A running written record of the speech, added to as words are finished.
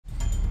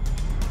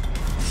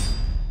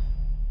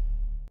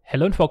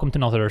Hello and welcome to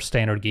another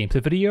standard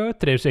gameplay video.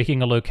 Today we're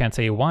taking a look at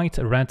a white,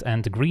 red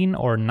and green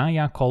or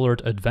Naya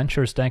colored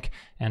adventures deck,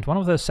 and one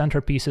of the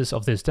centerpieces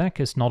of this deck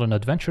is not an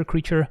adventure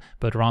creature,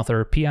 but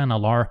rather Pia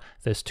Nalaar.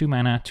 This 2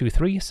 mana,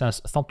 2/3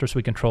 says Thopters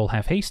we control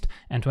have haste,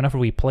 and whenever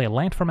we play a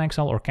land from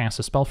exile or cast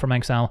a spell from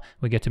exile,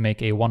 we get to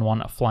make a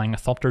 1/1 flying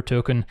Thopter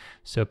token.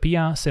 So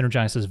Pia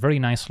synergizes very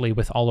nicely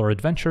with all our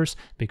adventures,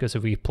 because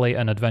if we play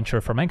an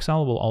adventure from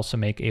exile, we'll also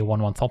make a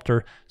 1/1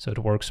 Thopter, so it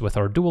works with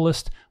our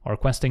Duelist, our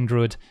Questing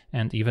Druid,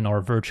 and even our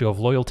Virtue of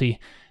Loyalty.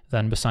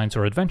 Then besides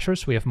our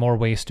adventures, we have more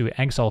ways to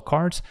exile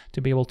cards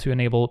to be able to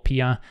enable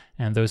Pia,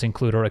 and those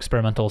include our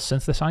Experimental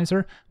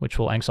Synthesizer, which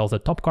will exile the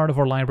top card of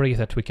our library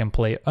that we can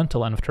play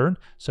until end of turn,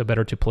 so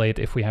better to play it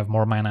if we have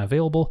more mana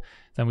available.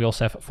 Then we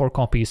also have 4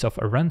 copies of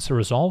Arend's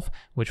Resolve,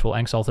 which will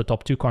exile the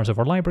top 2 cards of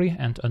our library,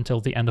 and until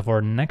the end of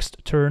our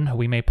next turn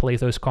we may play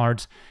those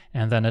cards.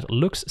 And then it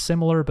looks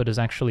similar, but is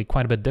actually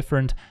quite a bit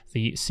different.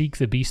 The Seek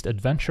the Beast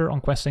Adventure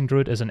on Questing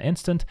Druid is an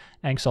instant,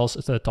 exiles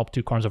the top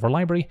 2 cards of our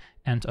library,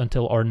 and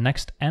until our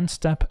next end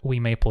step we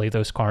may play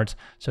those cards.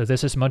 So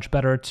this is much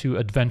better to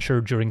adventure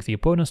during the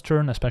opponent's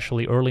turn,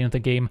 especially early in the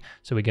game,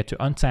 so we get to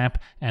untap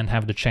and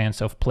have the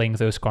chance of playing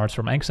those cards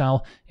from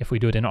exile. If we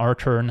do it in our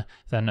turn,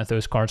 then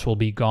those cards will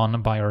be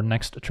gone by our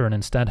next turn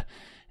instead.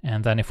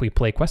 And then if we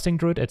play Questing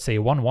Druid, it's a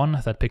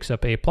 1/1 that picks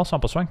up a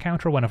 +1/+1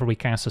 counter whenever we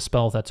cast a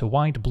spell that's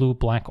white, blue,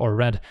 black, or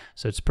red.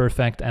 So it's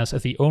perfect as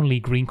the only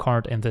green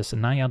card in this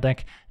Naya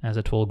deck, as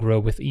it will grow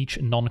with each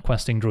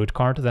non-Questing Druid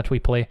card that we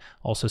play.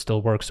 Also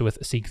still works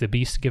with Seek the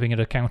Beast, giving it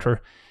a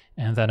counter.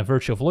 And then a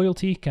Virtue of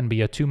Loyalty can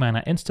be a 2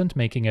 mana instant,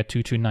 making a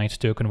 2/2 Knight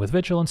token with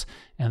Vigilance.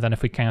 And then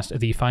if we cast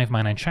the 5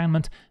 mana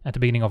enchantment, at the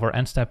beginning of our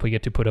end step we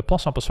get to put a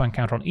 +1/+1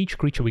 counter on each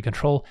creature we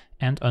control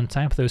and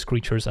untap those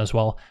creatures as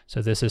well.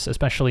 So this is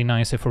especially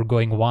nice if we're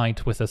going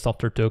wide with the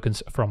Thopter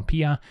tokens from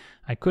Pia.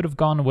 I could have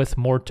gone with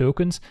more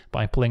tokens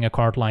by playing a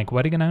card like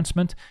Wedding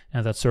Announcement,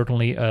 and that's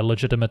certainly a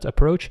legitimate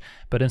approach,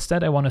 but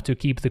instead I wanted to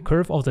keep the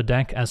curve of the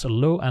deck as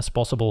low as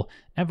possible.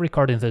 Every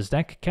card in this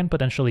deck can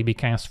potentially be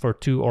cast for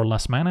 2 or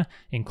less mana,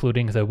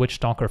 including the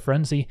Witchtalker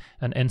Frenzy,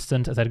 an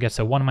instant that gets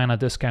a 1 mana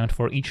discount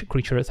for each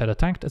creature that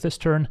attacked this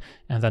turn,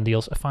 and then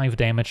deals 5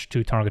 damage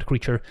to target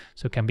creature,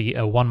 so it can be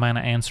a 1 mana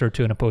answer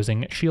to an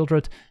opposing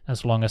Shieldred,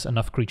 as long as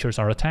enough creatures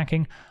are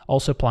attacking.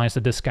 Also applies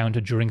the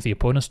discount during the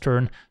opponent's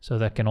turn, so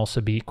that can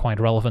also be quite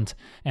relevant.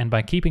 And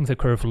by keeping the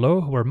curve low,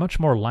 we're much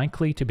more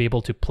likely to be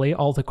able to play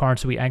all the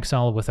cards we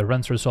exile with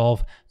Arend's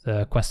Resolve,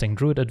 the Questing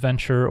Druid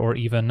Adventure, or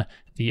even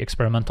the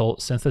Experimental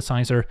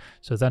Synthesizer.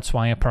 So that's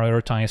why I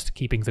prioritized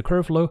keeping the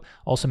curve low.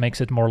 Also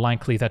makes it more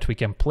likely that we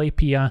can play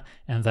Pia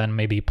and then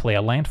maybe play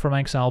a land from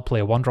exile,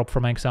 play a 1-drop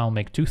from exile,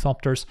 make 2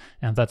 Thopters,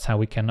 and that's how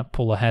we can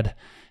pull ahead.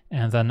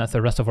 And then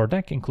the rest of our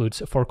deck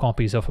includes 4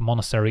 copies of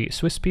Monastery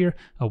Swiftspear,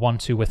 a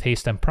 1/2 with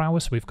haste and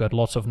prowess. We've got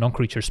lots of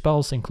non-creature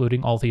spells,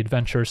 including all the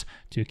adventures,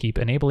 to keep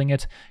enabling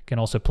it. Can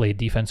also play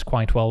defense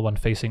quite well when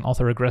facing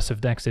other aggressive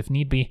decks if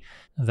need be.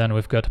 Then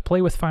we've got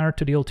Play with Fire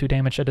to deal 2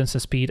 damage at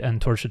instant speed,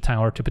 and Torch the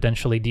Tower to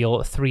potentially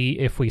deal 3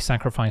 if we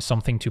sacrifice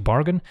something to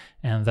bargain.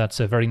 And that's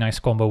a very nice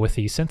combo with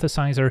the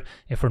Synthesizer.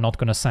 If we're not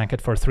going to sack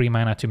it for 3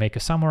 mana to make a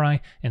Samurai,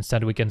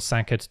 instead we can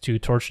sack it to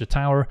Torch the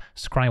Tower,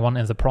 scry 1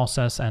 in the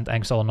process, and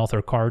exile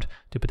another card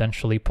to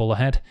potentially pull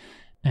ahead.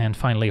 And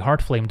finally,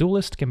 Heartflame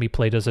Duelist can be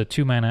played as a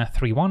 2 mana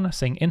 3/1,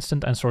 saying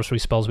instant and sorcery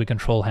spells we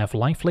control have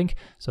lifelink,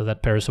 so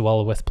that pairs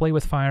well with Play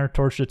with Fire,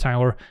 Torch the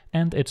Tower,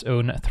 and its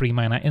own 3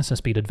 mana instant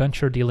speed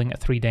adventure, dealing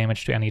 3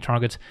 damage to any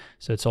target.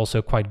 So it's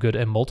also quite good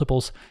in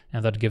multiples,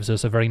 and that gives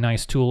us a very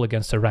nice tool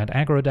against the red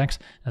aggro decks,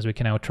 as we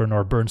can now turn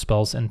our burn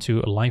spells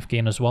into life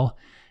gain as well.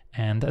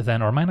 And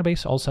then our mana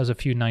base also has a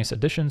few nice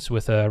additions,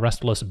 with a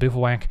Restless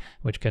Bivouac,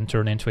 which can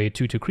turn into a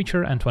 2/2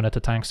 creature, and when it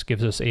attacks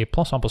gives us a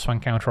 +1/+1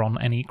 counter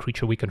on any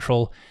creature we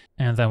control.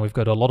 And then we've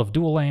got a lot of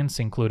dual lands,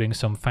 including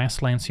some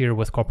fast lands here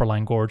with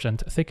Copperline Gorge and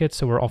Thicket,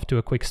 so we're off to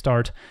a quick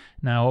start.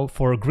 Now,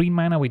 for green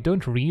mana, we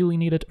don't really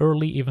need it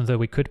early, even though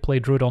we could play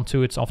Druid on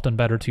 2, it's often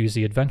better to use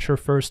the adventure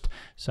first,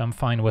 so I'm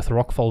fine with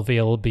Rockfall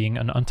Vale being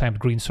an untapped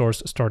green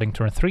source starting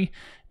turn 3.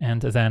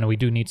 And then we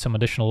do need some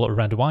additional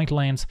red-white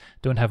lands.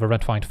 Don't have a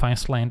red-white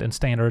fast land in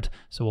standard,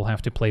 so we'll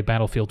have to play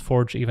Battlefield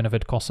Forge, even if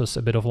it costs us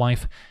a bit of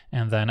life.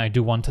 And then I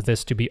do want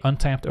this to be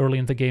untapped early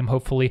in the game,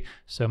 hopefully,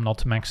 so I'm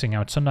not maxing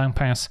out Sundown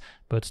Pass,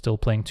 but still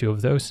playing 2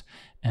 of those.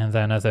 And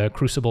then the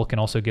Crucible can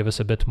also give us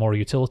a bit more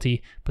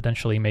utility,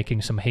 potentially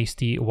making some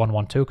hasty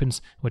 1/1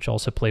 tokens, which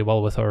also play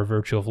well with our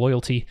Virtue of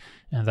Loyalty.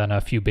 And then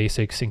a few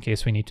basics in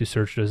case we need to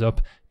search those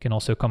up can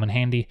also come in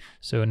handy.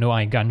 So No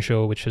Eye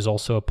Ganjo, which is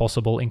also a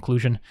possible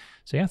inclusion.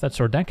 So yeah, that's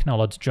our deck. Now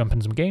let's jump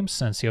in some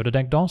games and see how the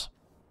deck does.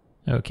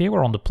 Okay,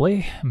 we're on the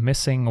play.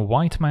 Missing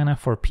white mana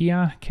for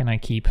Pia. Can I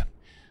keep?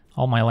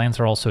 All my lands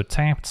are also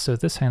tapped, so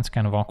this hand's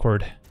kind of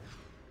awkward.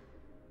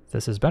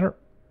 This is better.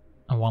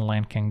 1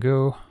 land can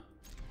go.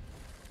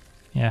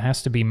 Yeah, it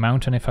has to be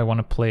Mountain if I want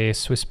to play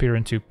Swiftspear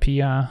into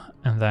Pia,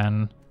 and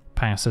then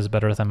Pass is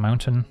better than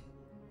Mountain.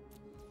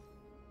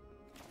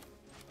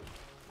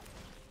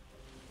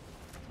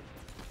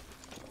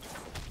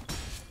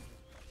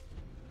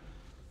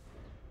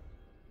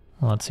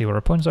 Let's see what our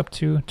opponent's up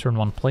to. Turn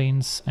 1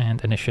 planes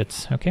and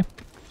initiates. Okay.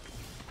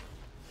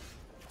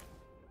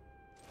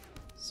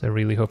 So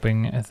really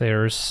hoping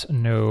there's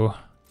no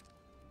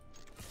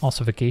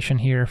ossification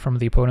here from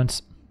the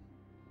opponents.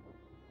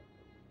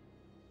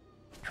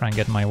 Try and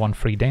get my 1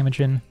 free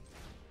damage in.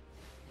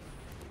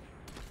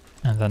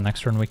 And then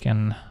next turn we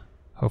can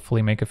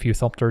hopefully make a few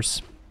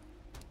Thopters.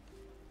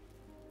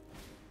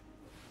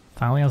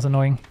 Thalia's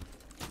annoying.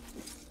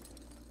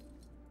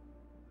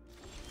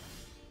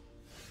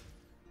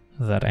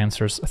 That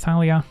answers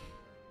Thalia.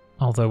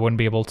 Although I wouldn't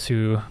be able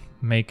to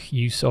make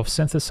use of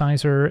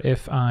Synthesizer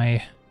if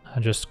I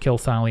just kill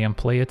Thalia and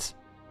play it.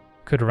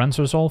 Could Ren's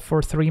Resolve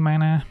for 3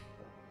 mana.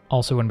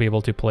 Also wouldn't be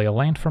able to play a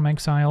land from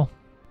exile.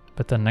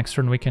 But then next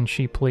turn we can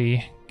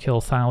cheaply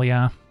kill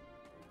Thalia.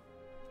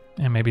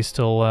 And maybe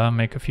still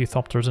make a few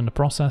Thopters in the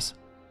process.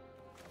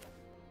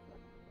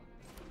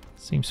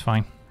 Seems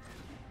fine.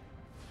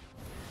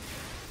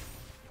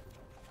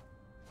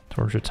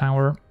 Towards your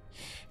tower.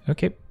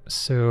 Okay,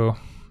 so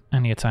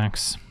any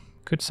attacks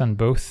could send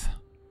both.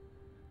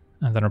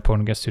 And then our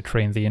opponent gets to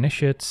train the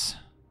initiates.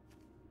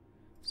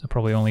 So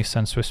probably only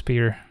send Swift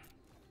Spear.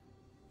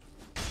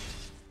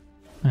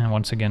 And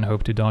once again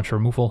hope to dodge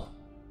removal.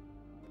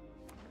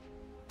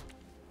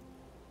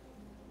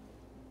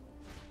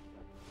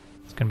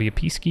 It's going to be a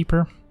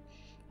Peacekeeper.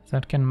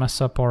 That can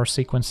mess up our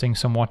sequencing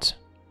somewhat.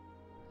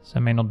 So I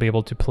may not be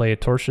able to play a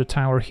Torch the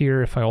Tower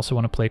here if I also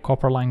want to play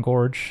Copperline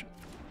Gorge.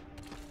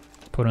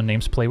 Opponent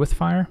names Play with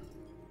Fire.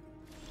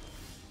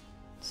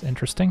 It's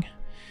interesting.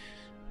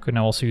 Could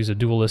now also use a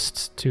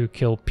Duelist to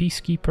kill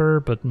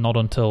Peacekeeper, but not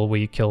until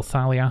we kill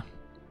Thalia.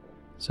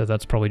 So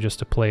that's probably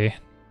just a play.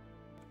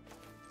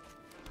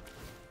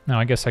 Now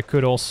I guess I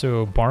could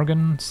also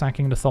bargain,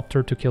 sacking the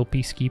Thopter to kill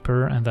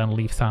Peacekeeper and then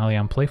leave Thalia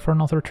and play for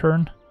another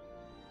turn.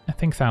 I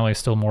think Thalia is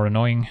still more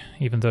annoying,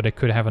 even though they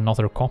could have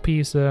another copy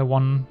is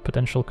one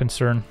potential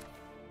concern.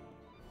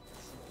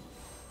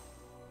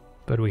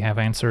 But we have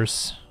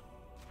answers.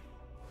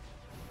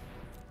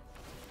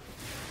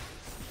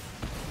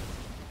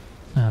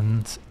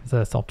 And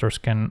the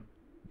Thopters can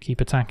keep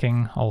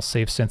attacking. I'll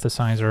save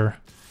Synthesizer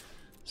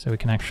so we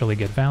can actually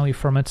get value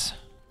from it.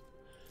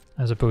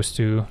 As opposed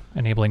to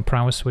enabling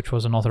Prowess, which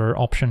was another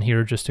option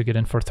here just to get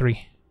in for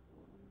 3.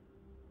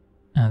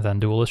 And then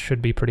Duelist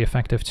should be pretty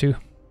effective too.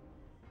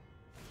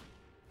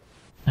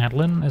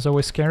 Adlin is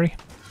always scary.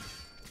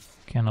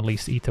 Can at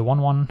least eat a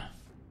 1/1.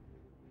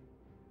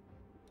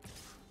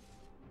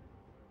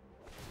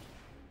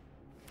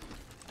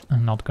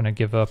 I'm not gonna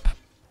give up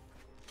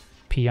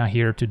Pia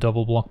here to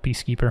double block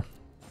Peacekeeper.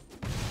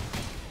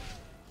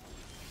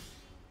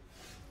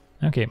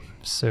 Okay,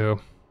 so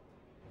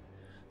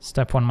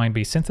step 1 might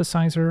be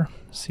Synthesizer,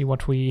 see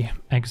what we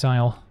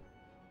exile.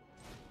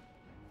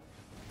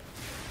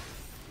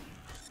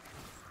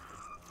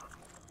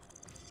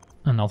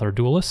 Another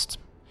Duelist.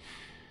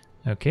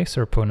 Okay, so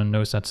our opponent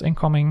knows that's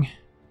incoming.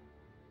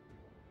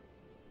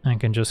 And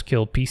can just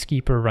kill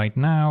Peacekeeper right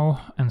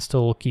now and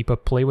still keep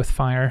up Play with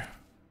Fire.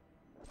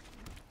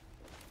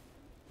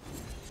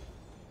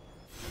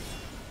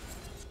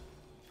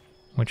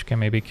 Which can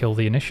maybe kill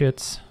the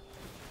initiates.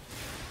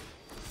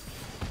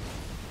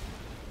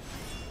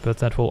 But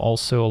that will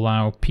also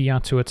allow Pia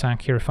to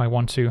attack here if I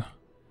want to.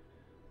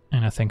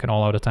 And I think an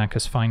all-out attack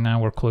is fine now.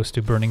 We're close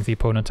to burning the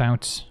opponent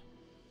out.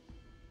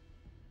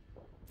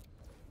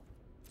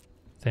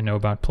 They know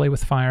about Play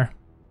with Fire.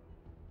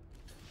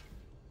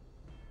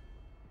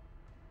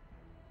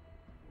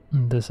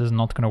 This is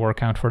not going to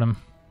work out for them.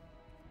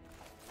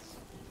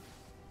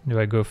 Do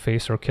I go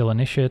face or kill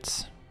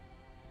initiates?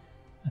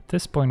 At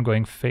this point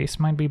going face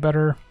might be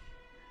better.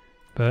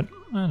 But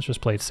let's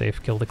just play it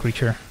safe, kill the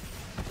creature.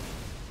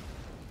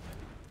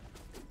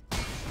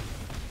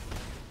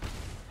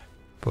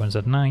 Opponent's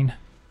at 9.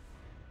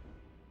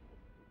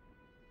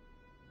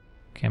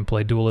 Can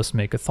play Duelist,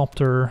 make a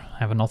Thopter,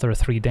 have another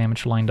 3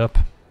 damage lined up.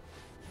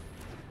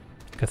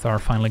 Cathar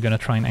finally gonna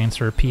try and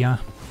answer Pia.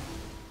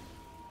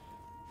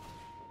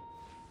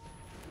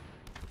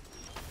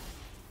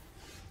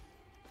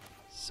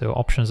 So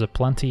options are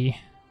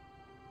plenty.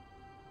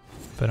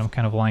 But I'm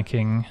kind of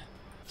liking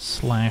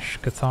slash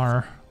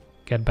Cathar,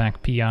 get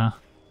back Pia.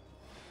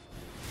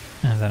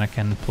 And then I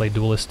can play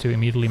Duelist to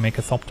immediately make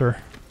a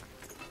Thopter.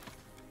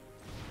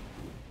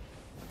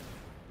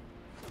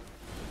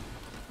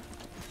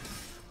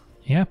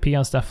 Yeah,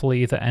 Pia's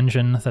definitely the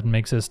engine that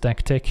makes this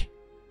deck tick.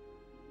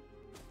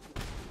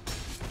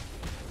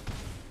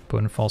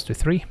 Opponent falls to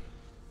 3.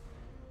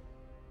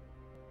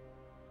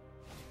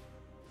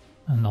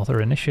 Another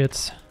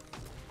initiates.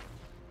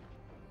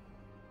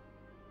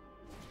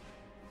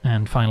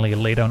 And finally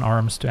lay down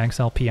arms to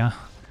exile Pia.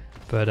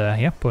 But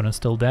yeah, opponent's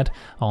still dead.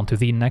 On to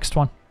the next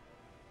one.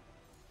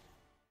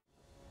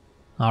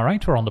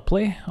 Alright, we're on the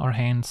play. Our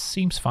hand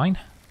seems fine.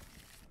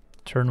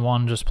 Turn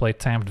 1 just play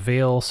Tapped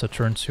Veil, so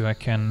turn 2 I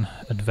can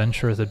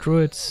adventure the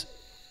Druids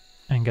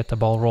and get the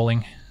ball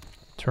rolling.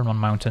 Turn 1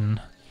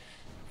 Mountain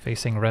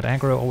facing red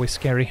aggro, always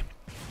scary.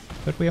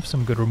 But we have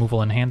some good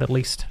removal in hand at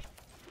least.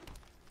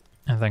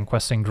 And then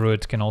questing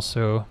Druid can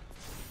also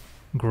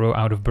grow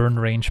out of burn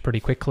range pretty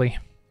quickly.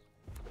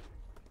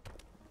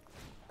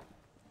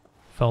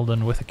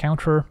 Felden with a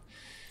counter.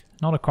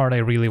 Not a card I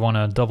really want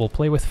to double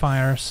play with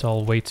fire, so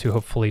I'll wait to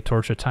hopefully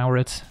Torch a Tower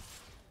it.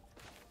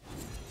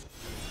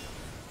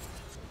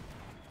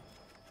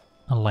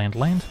 A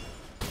land.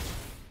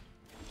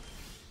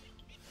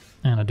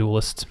 And a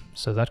Duelist.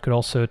 So that could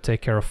also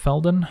take care of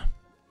Felden.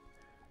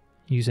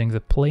 Using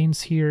the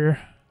planes here.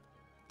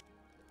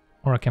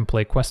 Or I can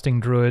play Questing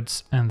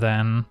Druids and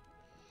then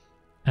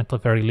at the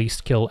very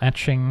least kill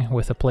Etching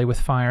with a play with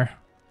fire.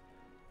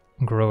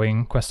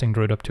 Growing Questing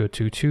Druid up to a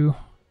 2/2.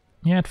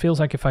 Yeah, it feels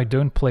like if I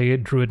don't play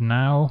Druid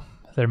now,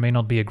 there may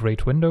not be a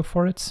great window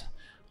for it.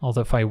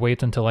 Although if I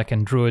wait until I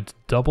can Druid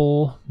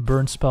double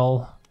burn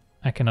spell,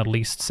 I can at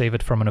least save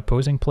it from an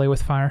opposing play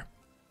with fire.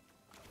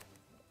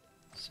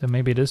 So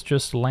maybe it is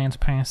just land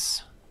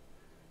pass.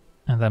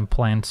 And then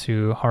plan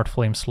to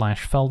Heartflame /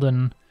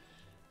 Felden.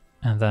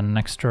 And then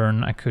next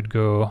turn I could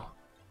go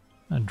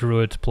a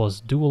Druid plus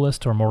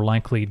Duelist, or more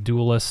likely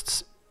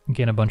Duelists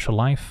gain a bunch of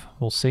life.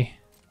 We'll see.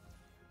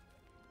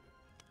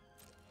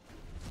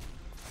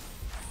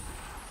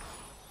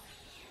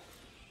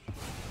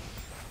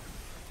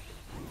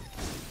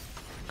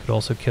 Could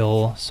also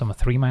kill some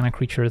 3-mana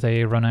creature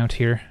they run out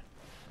here,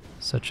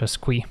 such as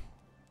Squee.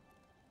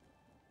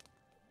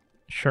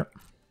 Sure.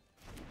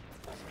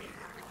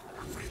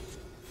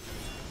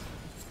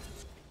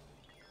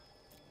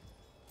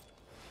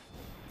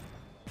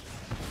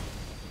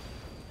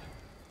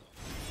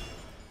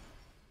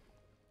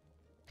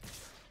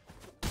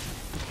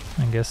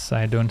 I guess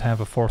I don't have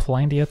a 4th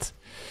land yet,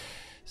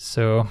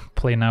 so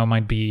play now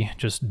might be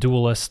just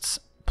Duelists,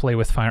 play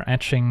with Fire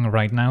Etching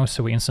right now,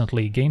 so we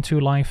instantly gain 2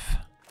 life.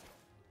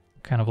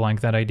 Kind of like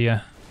that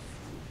idea.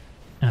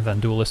 And then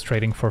Duelist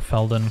trading for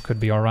Felden could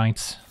be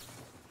alright.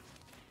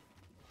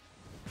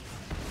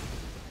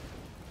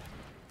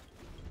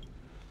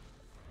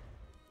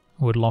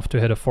 Would love to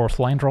hit a 4th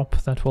line drop,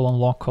 that will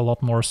unlock a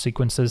lot more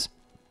sequences.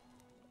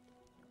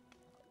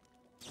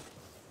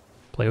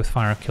 Play with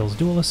Fire kills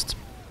Duelist.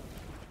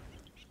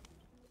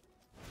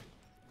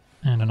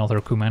 And another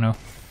Kumano.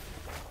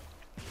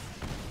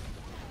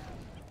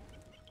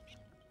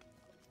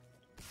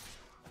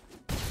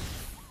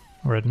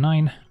 We're at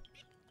 9.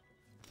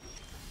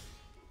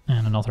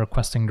 And another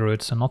Questing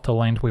Druid, so not the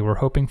land we were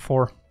hoping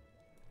for.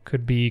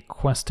 Could be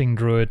Questing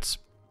Druid,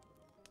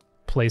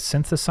 play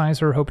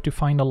Synthesizer, hope to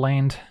find a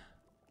land.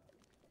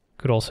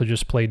 Could also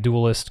just play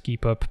Duelist,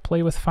 keep up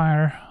play with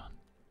fire.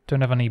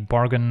 Don't have any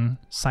bargain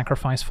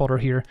sacrifice fodder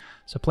here,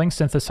 so playing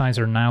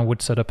Synthesizer now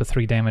would set up a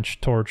 3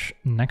 damage torch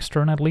next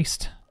turn at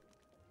least.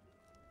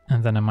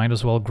 And then I might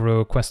as well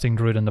grow Questing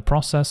Druid in the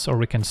process, or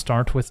we can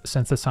start with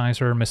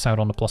Synthesizer, miss out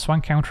on the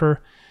 +1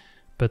 counter,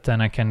 but then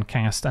I can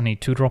cast any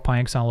 2-drop Eye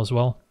Exile as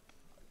well.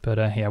 But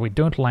yeah, we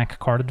don't lack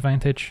card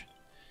advantage.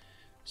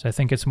 So I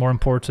think it's more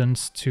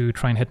important to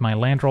try and hit my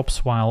land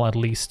drops while at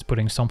least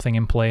putting something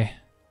in play,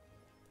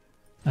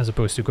 as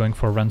opposed to going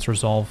for Rent's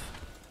Resolve.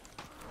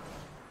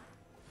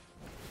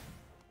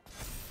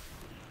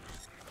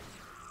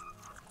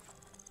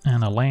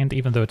 And a land,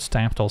 even though it's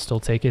tapped, I'll still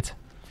take it.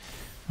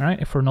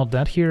 Alright, if we're not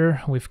dead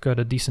here, we've got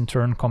a decent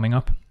turn coming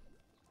up.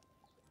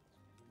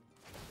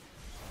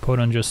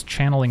 Opponent just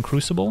channeling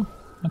Crucible.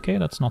 Okay,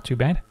 that's not too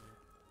bad.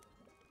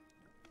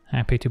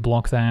 Happy to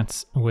block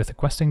that with a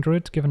Questing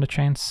Druid, given the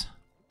chance.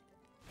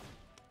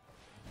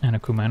 And a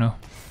Kumano.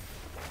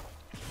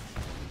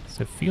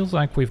 So it feels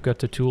like we've got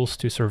the tools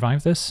to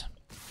survive this.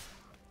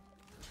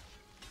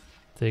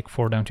 Take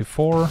 4 down to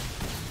 4.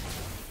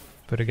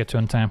 Better get to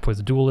untap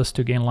with Duelist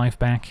to gain life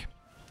back.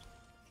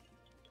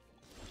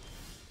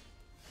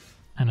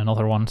 And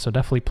another one, so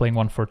definitely playing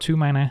one for 2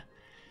 mana.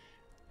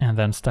 And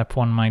then step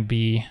 1 might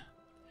be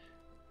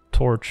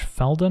Torch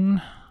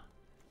Felden,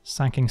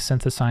 sacking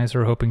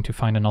Synthesizer, hoping to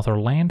find another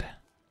land.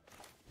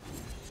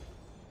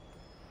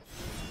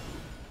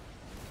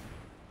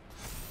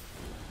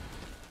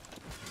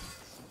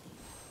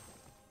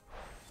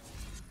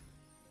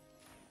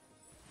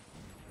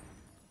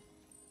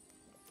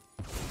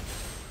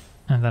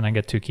 And then I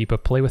get to keep a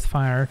play with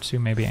fire to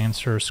maybe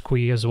answer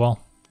Squee as well.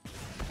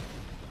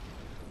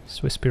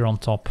 Swiss Spear on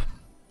top.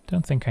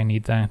 Don't think I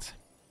need that.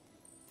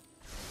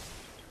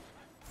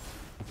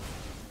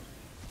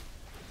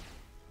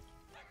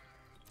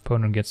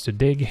 Opponent gets to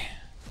dig.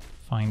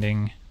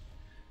 Finding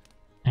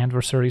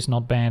adversaries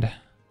not bad.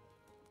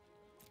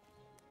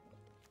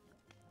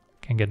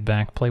 Can get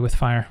back, play with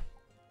fire.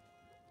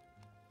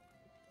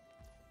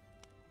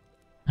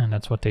 And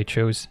that's what they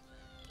chose.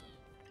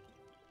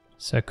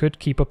 So I could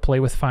keep a play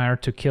with fire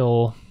to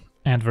kill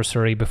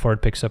adversary before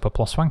it picks up a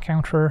 +1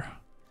 counter,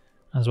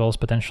 as well as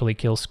potentially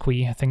kill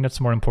Squee. I think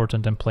that's more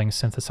important than playing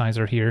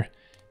Synthesizer here,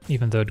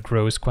 even though it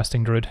grows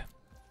Questing Druid.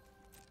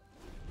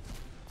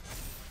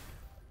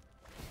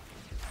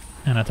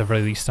 And at the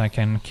very least I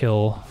can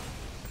kill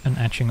an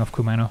Etching of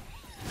Kumano.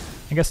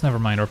 I guess never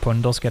mind, our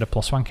opponent does get a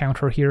 +1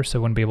 counter here,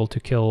 so wouldn't be able to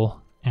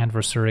kill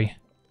adversary.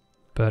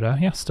 But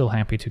yeah, still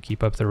happy to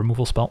keep up the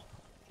removal spell.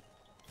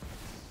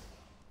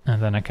 And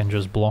then I can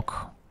just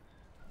block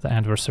the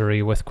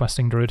adversary with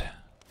Questing Druid.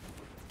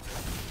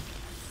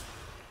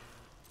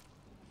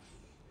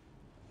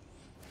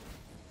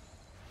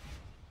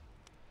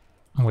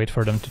 and wait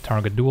for them to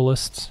target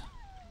duelists.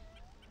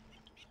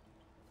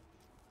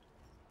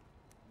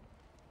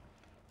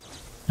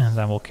 And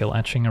then we'll kill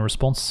Etching in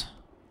response.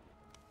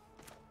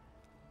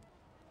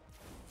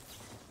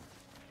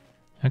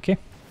 Okay.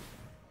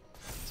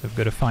 So we've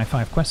got a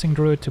 5/5 Questing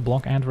Druid to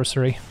block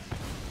adversary.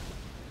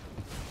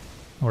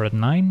 We're at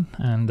 9,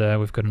 and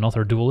we've got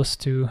another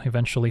duelist to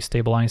eventually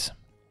stabilize.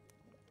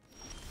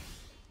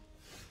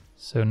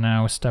 So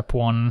now step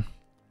 1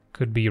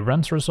 could be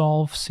Rent's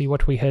Resolve, see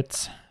what we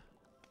hit.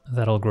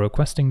 That'll grow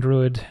Questing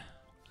Druid,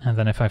 and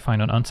then if I find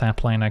an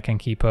untapped land I can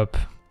keep up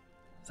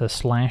the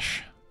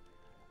Slash,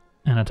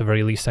 and at the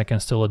very least I can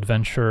still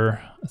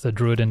adventure the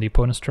Druid in the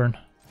opponent's turn.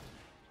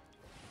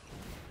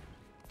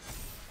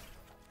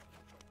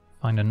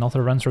 Find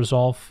another Rent's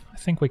Resolve, I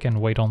think we can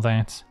wait on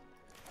that.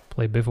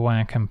 Play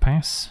Bivouac and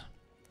pass.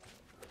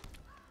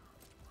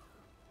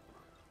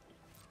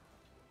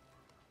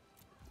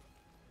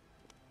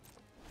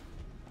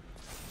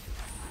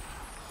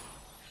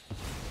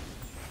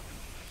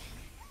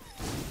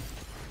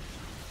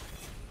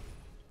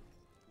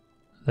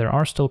 There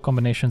are still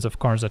combinations of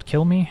cards that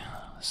kill me.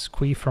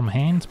 Squee from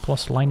hand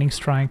plus Lightning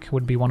Strike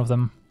would be one of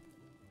them.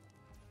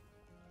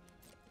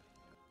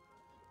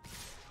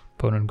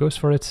 Opponent goes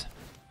for it.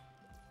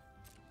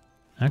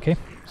 Okay,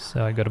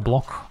 so I got a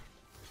block.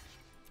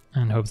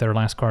 And hope their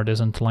last card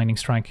isn't Lightning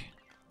Strike.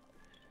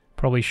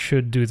 Probably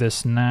should do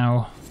this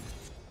now,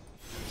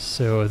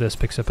 so this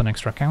picks up an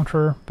extra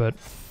counter, but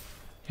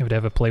if they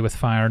have a play with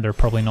fire, they're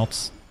probably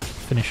not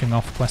finishing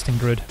off Questing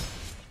Druid.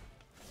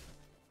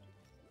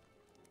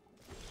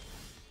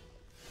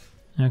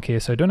 Okay,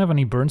 so I don't have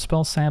any burn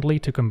spells, sadly,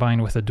 to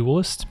combine with a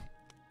duelist.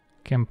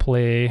 Can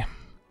play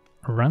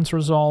Rent's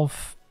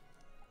Resolve,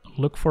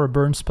 look for a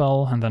burn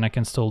spell, and then I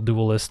can still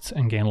duelist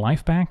and gain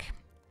life back,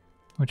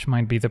 which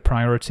might be the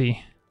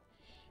priority.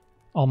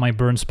 All my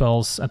burn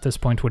spells at this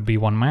point would be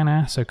 1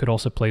 mana, so I could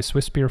also play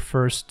Swift Spear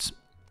first,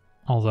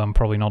 although I'm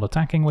probably not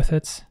attacking with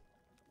it.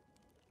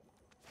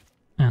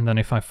 And then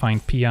if I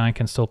find Pia, I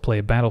can still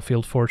play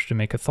Battlefield Forge to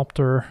make a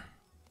Thopter.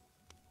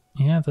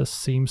 Yeah, this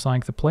seems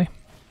like the play.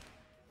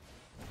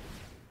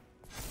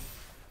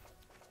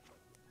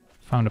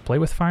 Found a play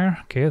with fire.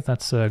 Okay,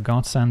 that's a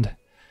godsend.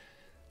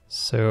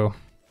 So,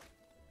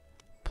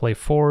 play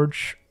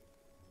Forge,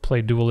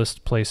 play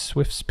Duelist, play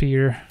Swift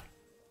Spear.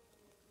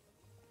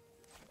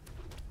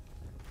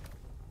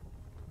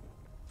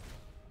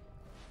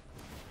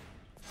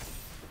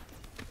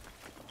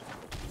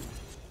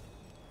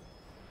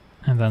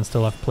 And then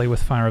still have play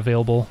with fire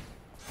available.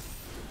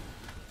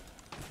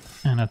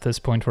 And at this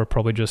point we're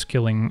probably just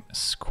killing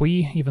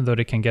Squee, even though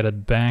they can get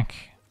it back.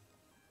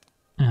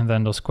 And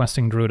then does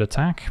Questing Druid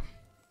attack.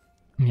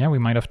 Yeah, we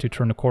might have to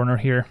turn the corner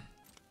here.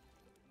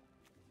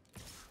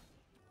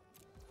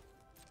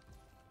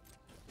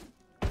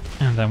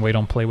 And then wait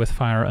on play with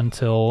fire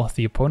until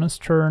the opponent's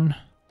turn.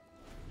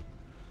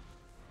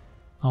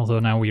 Although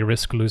now we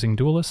risk losing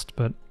Duelist,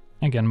 but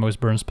again, most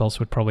burn spells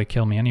would probably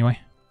kill me anyway.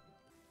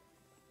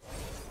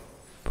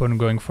 Opponent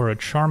going for a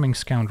Charming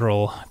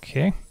Scoundrel.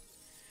 Okay.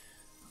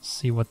 Let's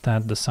see what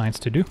that decides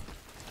to do.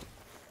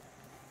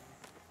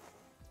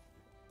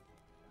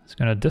 It's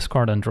gonna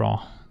discard and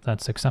draw.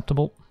 That's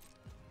acceptable.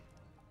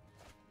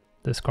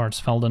 Discards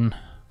Felden,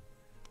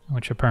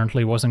 which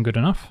apparently wasn't good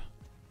enough.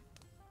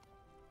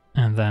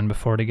 And then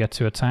before they get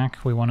to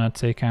attack, we want to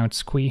take out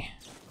Squee.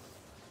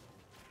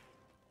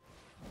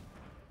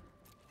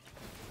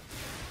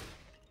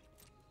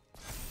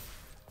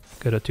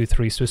 Got a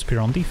 2/3 Swift Spear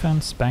on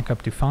defense, back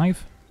up to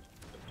 5.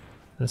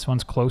 This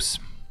one's close,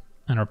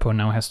 and our opponent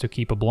now has to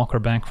keep a blocker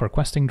back for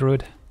Questing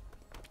Druid.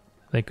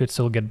 They could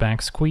still get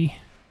back Squee.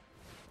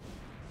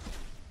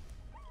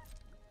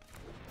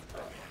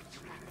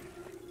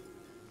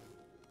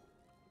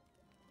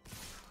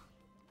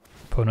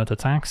 Opponent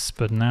attacks,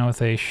 but now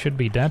they should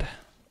be dead.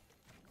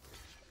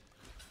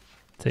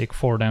 Take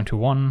 4 down to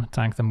 1,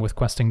 attack them with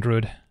Questing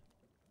Druid.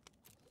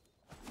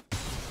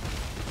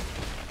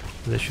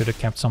 This should have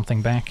kept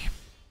something back.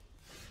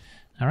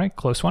 Alright,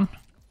 close one.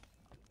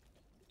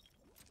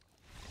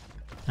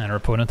 And our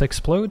opponent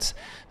explodes.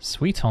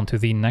 Sweet, on to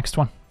the next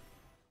one.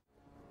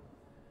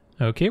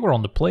 Okay, we're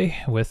on the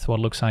play with what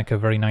looks like a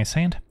very nice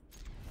hand.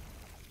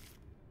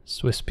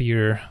 Swift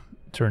Spear,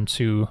 turn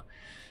 2.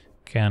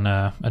 Can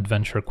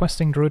adventure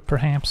Questing Druid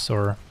perhaps,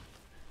 or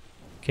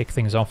kick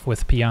things off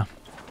with Pia.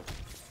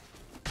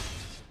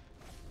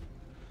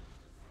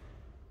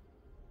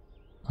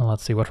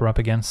 Let's see what we're up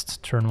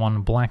against. Turn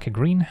 1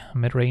 black-green,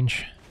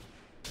 mid-range,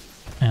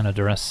 and a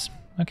Duress.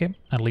 Okay,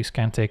 at least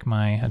can't take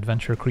my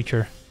adventure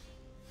creature.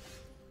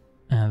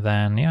 And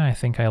then, yeah, I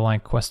think I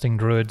like Questing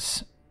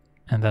Druids,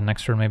 and then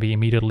next turn maybe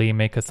immediately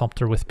make a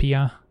Thopter with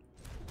Pia.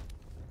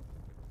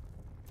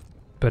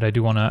 But I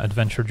do want to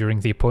adventure during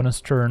the opponent's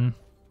turn,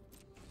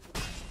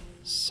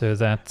 so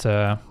that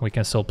we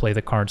can still play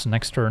the cards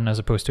next turn as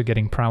opposed to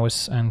getting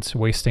prowess and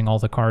wasting all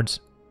the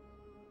cards.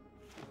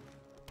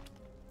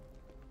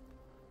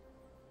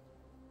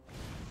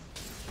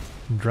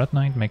 Dread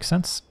Knight makes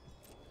sense.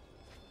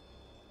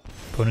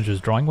 Opponent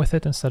just drawing with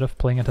it instead of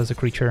playing it as a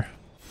creature.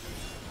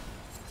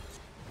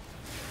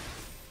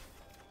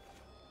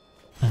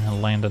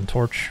 land and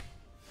torch.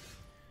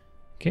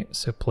 Okay,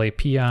 so play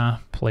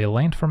Pia, play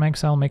land from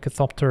exile, make a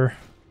Thopter.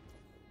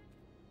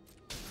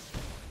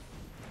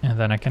 And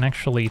then I can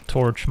actually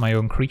torch my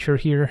own creature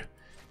here.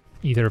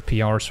 Either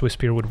Pia or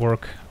Swiftspear would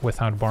work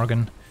without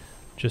bargain,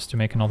 just to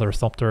make another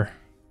Thopter.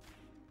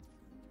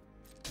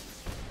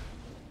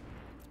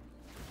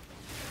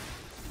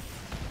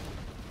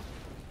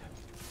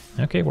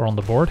 Okay, we're on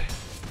the board.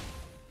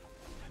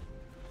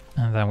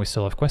 And then we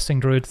still have Questing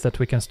Druid that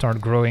we can start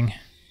growing.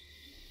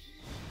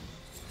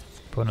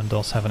 Opponent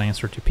does have an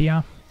answer to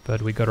Pia,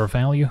 but we got our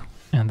value.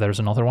 And there's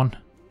another one.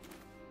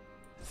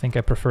 I think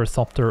I prefer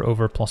Thopter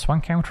over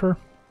 +1 counter.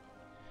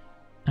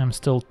 I'm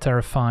still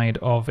terrified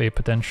of a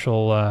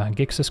potential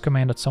Gixis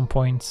command at some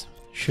point.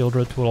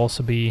 Shieldred will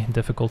also be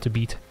difficult to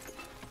beat.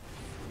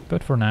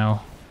 But for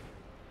now,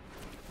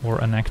 we're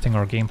enacting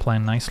our game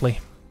plan nicely.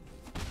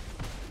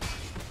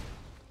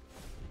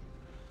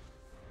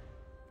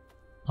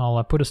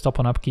 I'll put a stop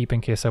on upkeep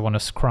in case I want to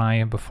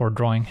scry before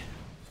drawing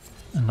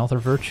another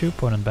Virtue.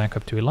 Opponent back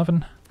up to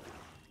 11.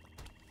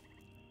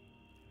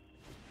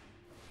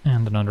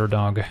 And an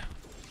Underdog.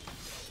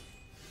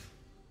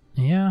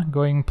 Yeah,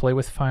 going Play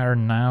with Fire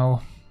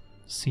now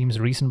seems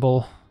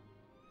reasonable.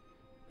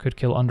 Could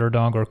kill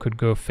Underdog or could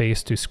go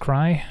face to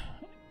scry.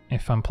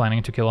 If I'm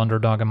planning to kill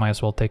Underdog, I might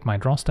as well take my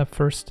draw step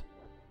first.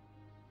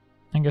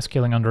 I guess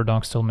killing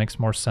Underdog still makes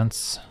more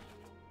sense.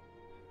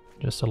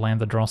 Just to land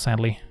the draw,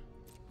 sadly.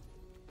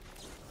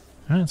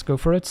 Alright, let's go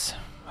for it.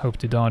 Hope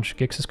to dodge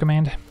Gix's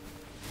command.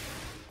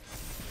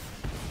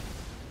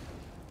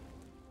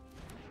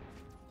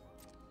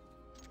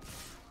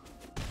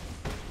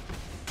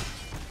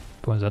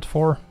 Opponent's at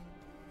 4.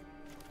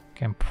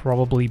 Can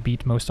probably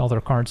beat most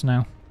other cards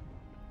now.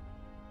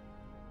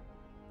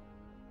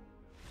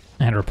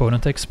 And our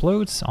opponent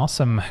explodes.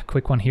 Awesome.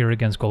 Quick one here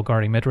against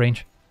Golgari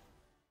midrange.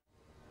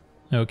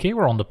 Okay,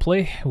 we're on the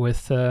play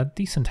with a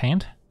decent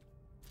hand.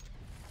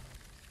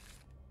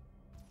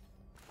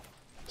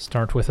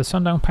 Start with a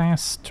Sundown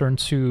Pass. Turn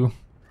 2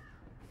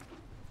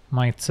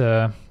 might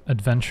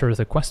adventure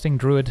the Questing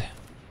Druid.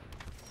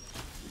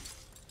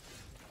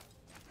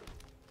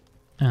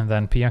 And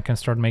then Pia can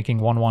start making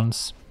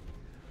 1/1s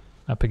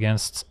up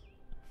against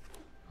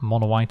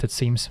mono white, it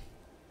seems.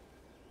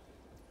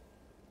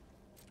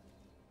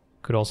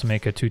 Could also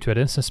make a 2/2 at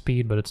instant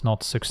speed, but it's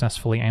not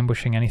successfully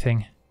ambushing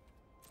anything.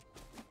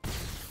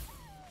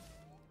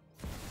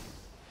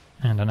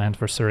 And an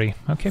adversary.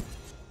 Okay.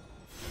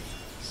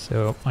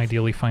 So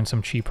ideally find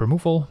some cheap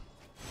removal.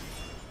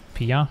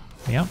 Pia,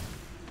 yeah.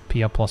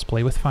 Pia plus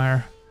Play with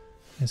Fire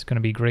is going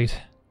to be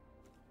great.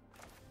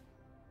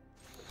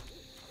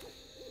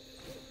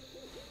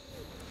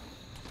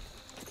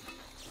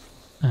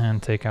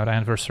 And take out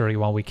adversary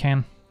while we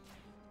can.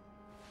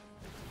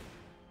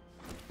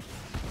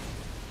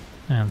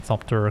 And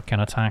Thopter can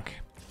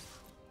attack.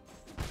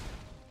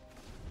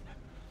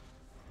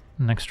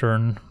 Next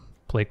turn,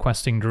 play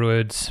Questing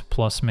Druids,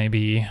 plus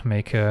maybe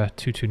make a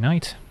 2/2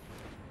 Knight.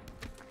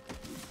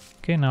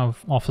 Okay, now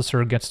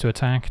Officer gets to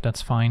attack,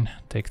 that's fine.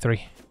 Take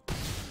 3.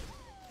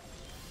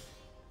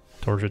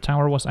 Torture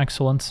Tower was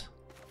excellent.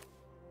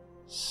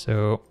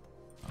 So,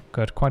 I've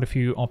got quite a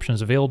few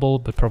options available,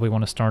 but probably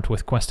want to start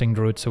with Questing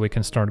Druid so we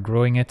can start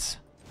growing it.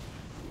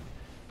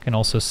 Can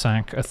also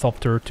sack a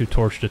Thopter to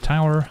torch the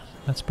tower.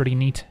 That's pretty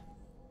neat.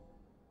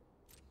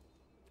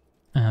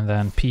 And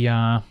then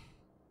Pia.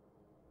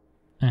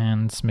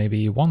 And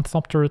maybe 1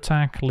 Thopter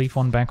attack, leave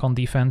 1 back on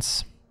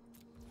defense.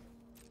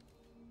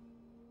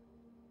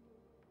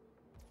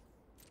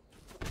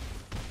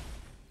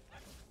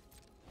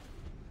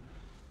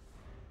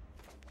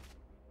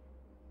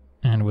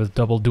 And with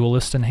double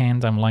Duelist in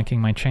hand, I'm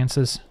liking my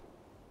chances.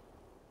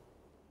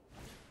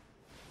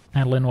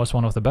 Adeline was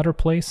one of the better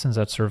plays, since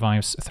that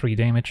survives 3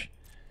 damage.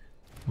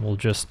 Will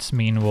just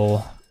mean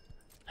we'll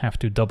have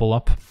to double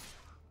up.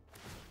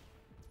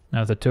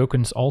 Now the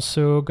token's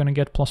also gonna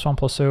get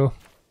 +1/+0.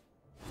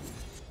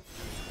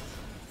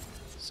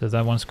 So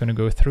that one's gonna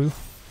go through.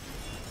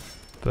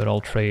 But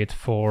I'll trade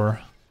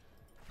for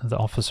the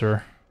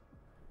Officer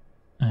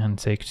and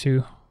take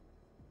 2.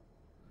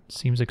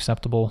 Seems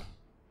acceptable.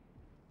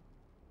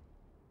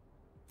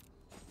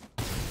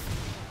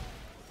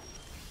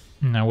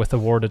 Now with the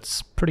ward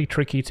it's pretty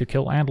tricky to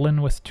kill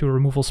Adeline with 2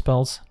 removal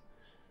spells.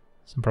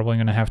 So I'm probably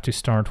gonna have to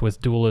start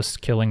with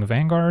Duelist killing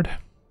Vanguard.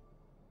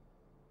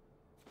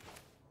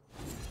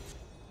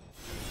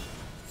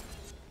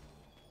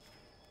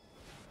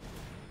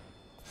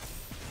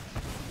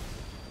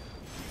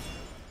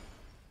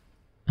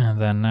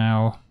 And then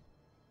now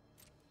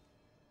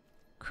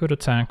could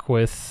attack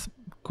with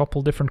a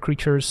couple different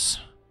creatures.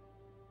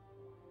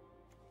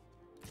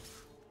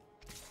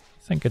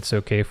 I think it's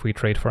okay if we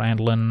trade for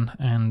Adeline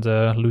and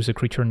lose a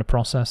creature in the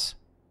process.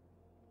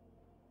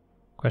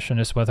 Question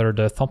is whether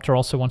the Thopter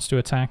also wants to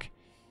attack.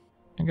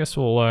 I guess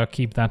we'll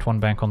keep that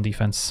one back on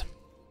defense.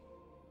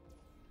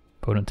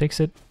 Opponent takes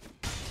it.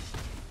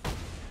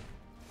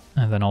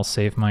 And then I'll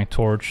save my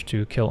torch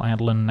to kill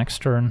Adeline next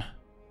turn.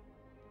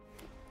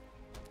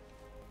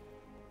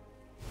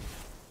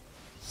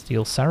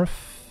 Steel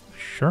Seraph?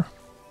 Sure.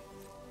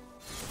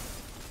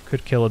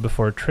 Could kill it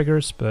before it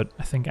triggers, but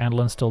I think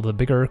Adlin's still the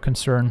bigger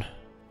concern.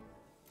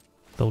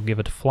 They'll give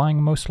it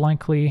flying most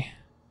likely.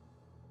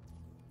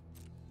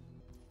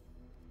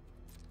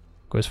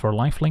 Goes for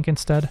lifelink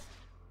instead.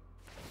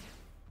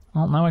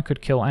 Well, now I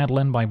could kill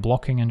Adlin by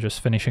blocking and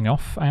just finishing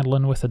off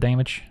Adlin with the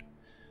damage.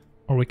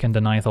 Or we can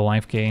deny the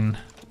life gain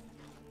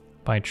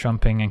by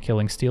jumping and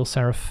killing Steel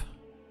Seraph,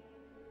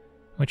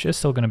 which is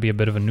still going to be a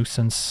bit of a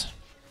nuisance.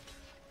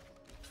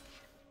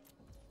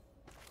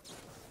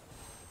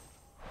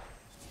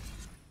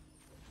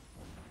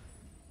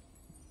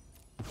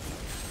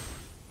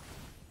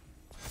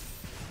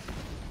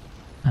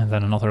 And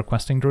then another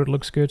questing druid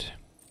looks good.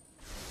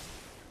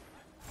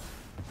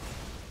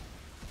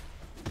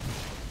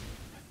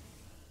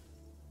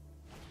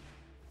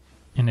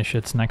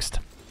 Initiates next.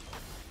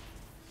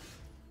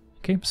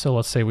 Okay, so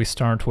let's say we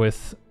start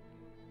with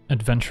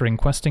adventuring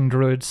questing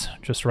druids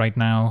just right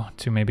now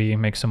to maybe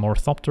make some more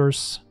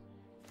Thopters.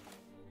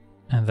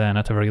 And then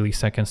at the very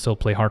least I can still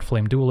play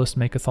Heartflame Duelist,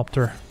 make a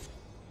Thopter.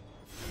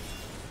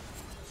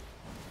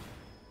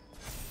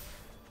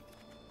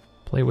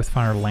 Play with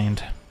fire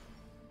land.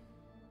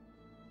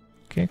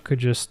 Okay, could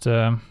just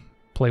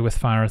play with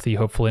fire the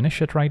Hopeful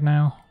Initiate right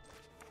now.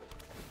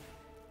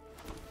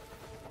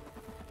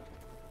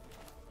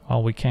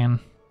 While we can.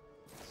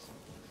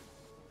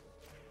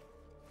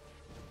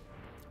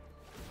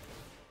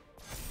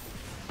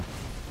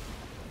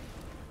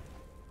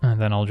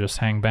 And then I'll just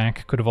hang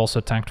back. Could have also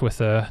attacked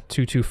with a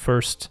 2/2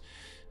 first,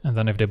 and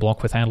then if they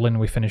block with Adlin,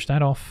 we finish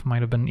that off.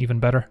 Might have been even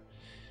better.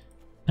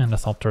 And the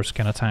Thopters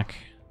can attack.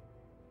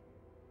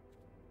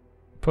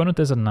 Opponent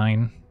is a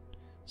 9,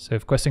 so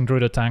if Questing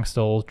Druid attacks,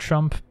 they'll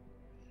jump.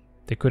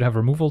 They could have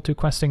removal to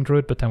Questing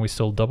Druid, but then we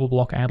still double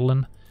block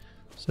Adlin.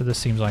 So this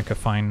seems like a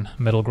fine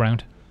middle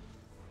ground.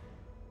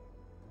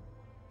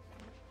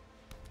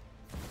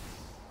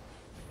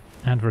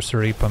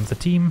 Adversary pump the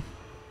team.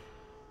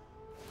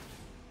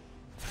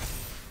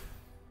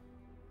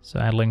 So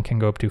Adlin can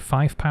go up to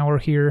 5 power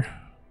here.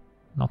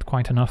 Not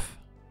quite enough.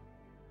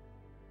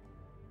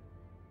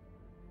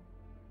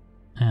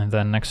 And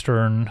then next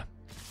turn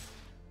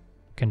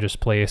can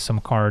just play some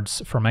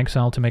cards from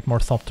exile to make more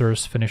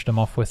Thopters, finish them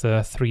off with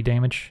 3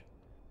 damage.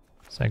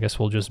 So I guess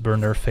we'll just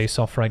burn their face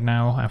off right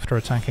now after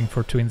attacking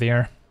for 2 in the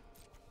air.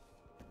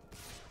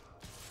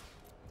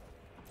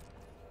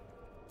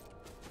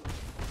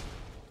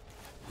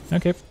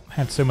 Okay,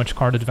 had so much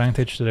card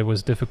advantage that it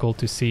was difficult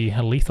to see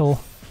a lethal,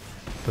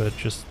 but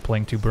just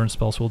playing 2 burn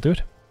spells will do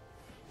it.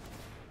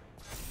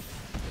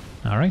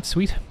 Alright,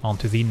 sweet. On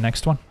to the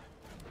next one.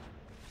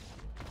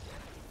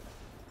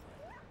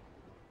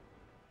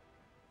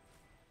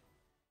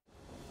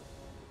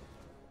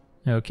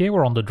 Okay,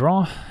 we're on the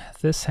draw.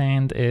 This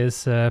hand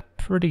is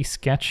pretty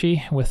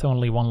sketchy with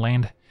only 1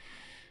 land.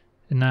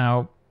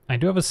 Now, I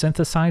do have a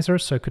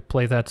synthesizer, so I could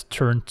play that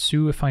turn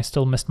 2 if I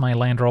still missed my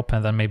land drop,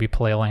 and then maybe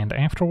play a land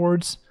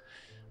afterwards.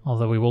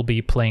 Although we will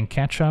be playing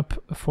catch-up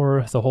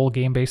for the whole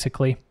game,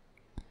 basically.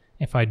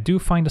 If I do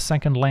find a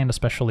second land,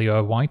 especially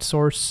a white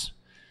source,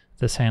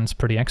 this hand's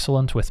pretty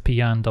excellent with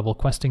Pia and double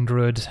questing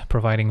druid,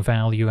 providing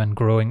value and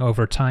growing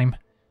over time.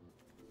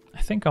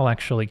 I think I'll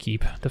actually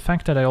keep. The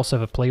fact that I also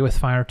have a play with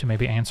fire to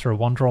maybe answer a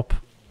 1-drop,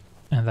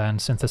 and then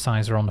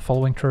synthesizer on the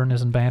following turn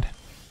isn't bad.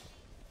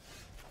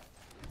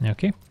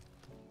 Okay.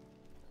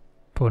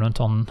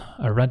 Opponent on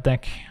a red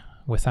deck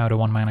without a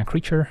 1-mana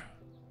creature.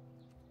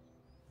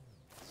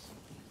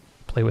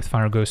 Play with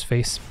fire goes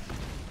face.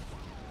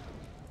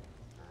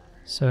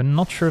 So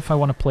not sure if I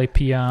want to play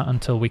Pia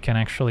until we can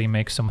actually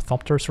make some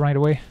Thopters right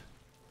away.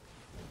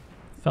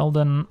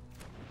 Felden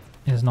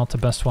is not the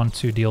best one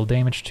to deal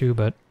damage to,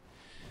 but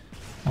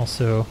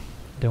also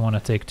don't want to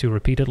take 2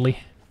 repeatedly.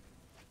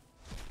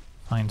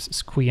 Finds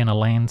Squee and a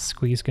land.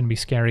 Squee's gonna be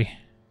scary.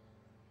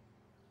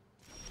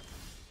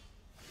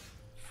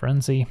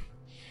 Frenzy.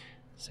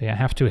 So yeah, I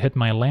have to hit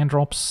my land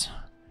drops.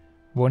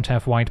 Won't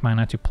have white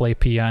mana to play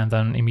Pia and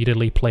then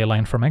immediately play a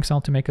land from exile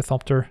to make a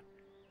Thopter.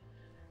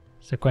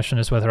 So the question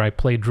is whether I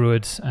play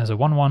Druid as a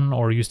 1/1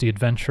 or use the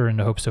adventure in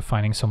the hopes of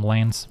finding some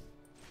lands.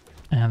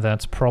 And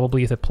that's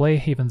probably the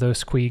play, even though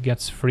Squee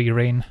gets free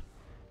reign.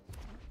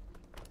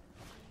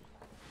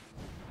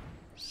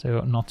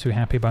 So not too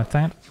happy about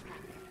that.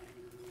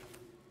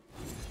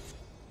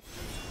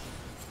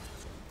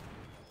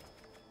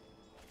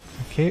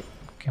 Okay,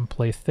 can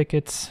play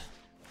Thickets.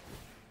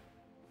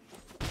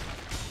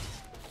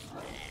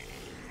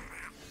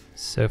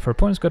 So if our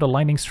opponent's got a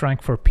Lightning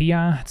Strike for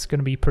Pia, it's going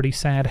to be pretty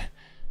sad.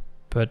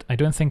 But I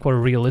don't think we're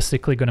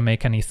realistically going to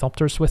make any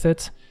Thopters with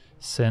it,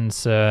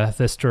 since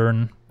this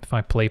turn, if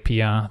I play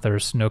Pia,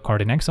 there's no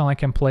card in exile I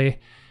can play.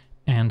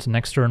 And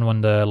next turn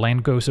when the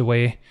land goes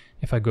away,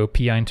 if I go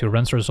Pia into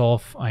Ren's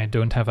Resolve, I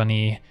don't have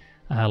any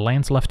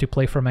lands left to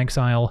play from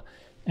exile,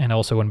 and I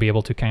also won't be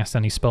able to cast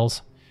any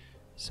spells.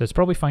 So it's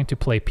probably fine to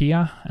play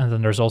Pia, and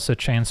then there's also a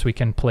chance we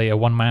can play a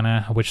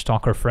 1-mana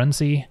Witchtalker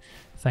Frenzy,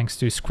 thanks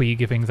to Squee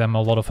giving them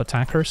a lot of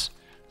attackers,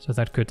 so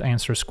that could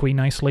answer Squee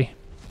nicely.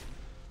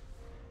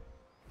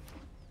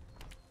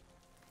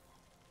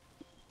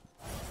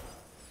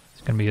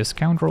 It's gonna be a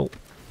Scoundrel.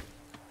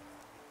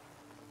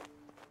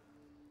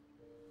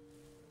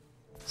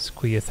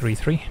 Squee a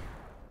 3/3.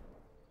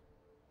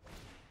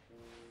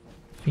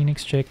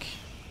 Phoenix Chick.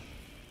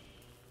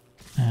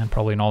 And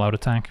probably an all-out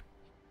attack.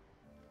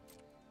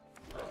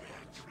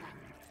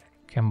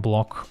 Can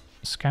block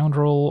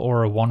Scoundrel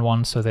or a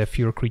 1/1 so they have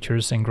fewer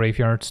creatures in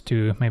graveyards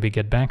to maybe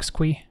get back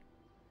Squee.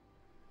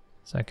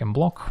 So I can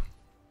block.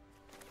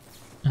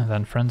 And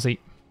then Frenzy.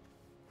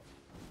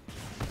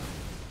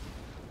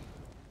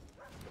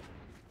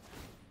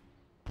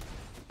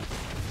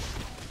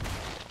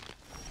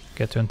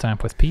 Get to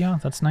untap with Pia,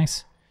 that's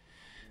nice.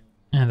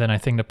 And then I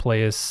think the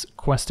play is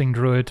Questing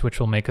Druid, which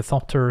will make a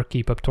Thopter,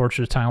 keep up Torch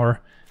the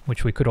Tower,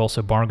 which we could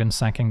also bargain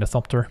sacking the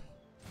Thopter.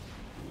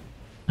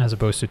 As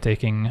opposed to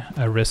taking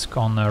a risk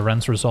on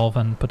Ren's Resolve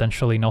and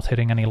potentially not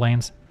hitting any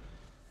lands.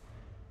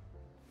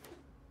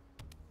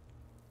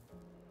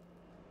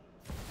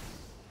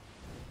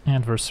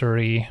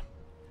 Adversary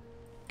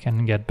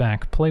can get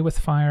back Play with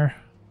Fire.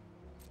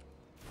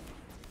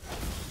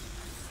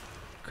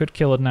 Could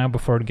kill it now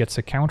before it gets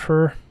a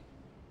counter.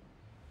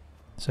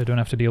 So I don't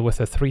have to deal with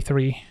a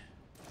 3/3.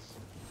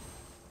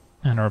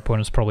 And our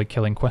opponent's probably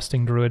killing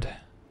Questing Druid.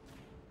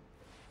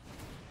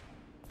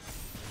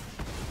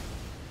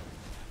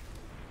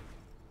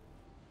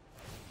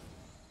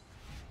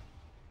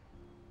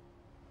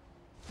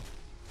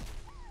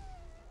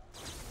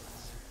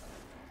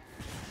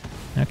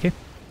 Okay.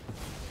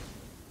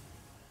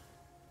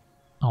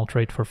 I'll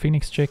trade for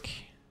Phoenix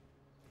Chick.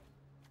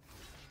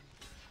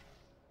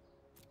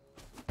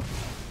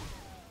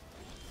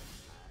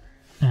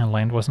 And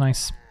land was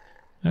nice.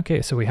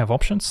 Okay, so we have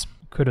options.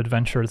 Could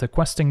adventure the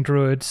Questing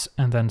Druids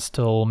and then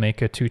still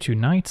make a 2/2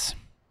 Knight.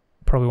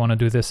 Probably want to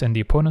do this in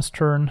the opponent's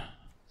turn.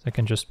 So I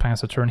can just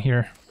pass a turn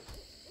here.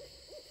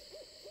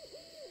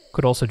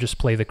 Could also just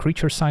play the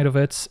creature side of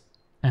it,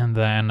 and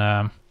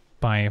then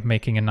by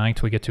making a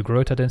Knight we get to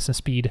grow it at instant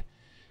speed.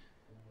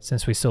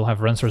 Since we still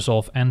have Ren's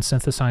Resolve and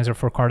Synthesizer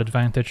for card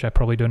advantage, I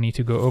probably don't need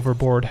to go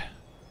overboard.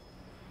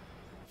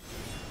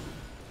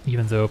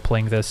 Even though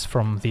playing this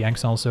from the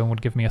Exile Zone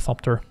would give me a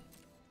Thopter.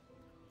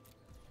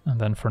 And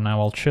then for now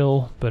I'll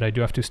chill, but I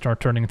do have to start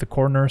turning the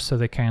corner so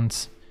they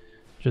can't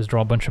just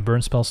draw a bunch of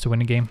burn spells to win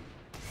the game.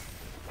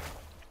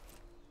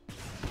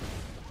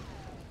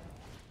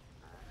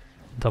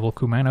 Double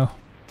Kumano.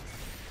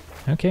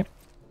 Okay.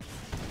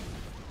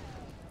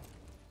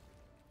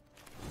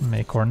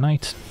 Make our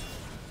Knight.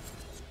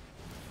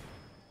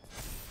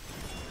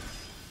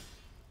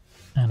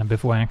 And a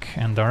Bivouac,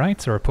 and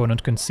alright, our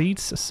opponent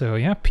concedes. So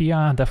yeah,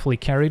 Pia definitely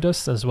carried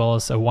us, as well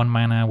as a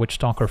 1-mana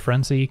Witchtalker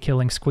Frenzy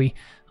killing Squee.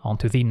 On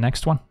to the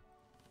next one.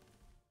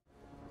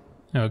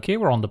 Okay,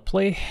 we're on the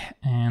play,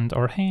 and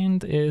our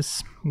hand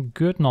is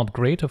good, not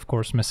great, of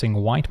course missing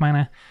white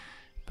mana.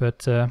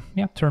 But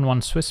yeah, turn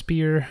 1 Swiss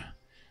Spear.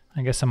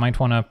 I guess I might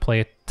want to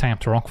play a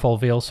tapped Rockfall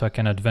Veil so I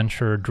can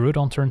adventure Druid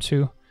on turn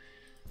 2.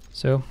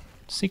 So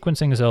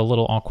sequencing is a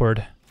little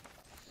awkward,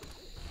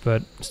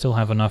 but still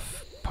have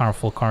enough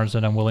powerful cards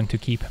that I'm willing to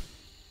keep.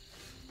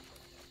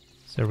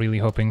 So really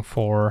hoping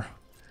for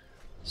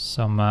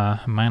some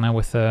mana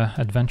with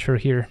adventure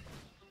here.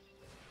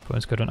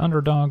 Opponent's got an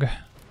Underdog.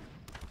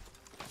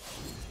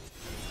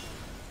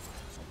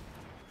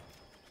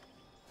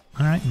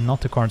 Alright,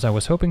 not the cards I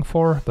was hoping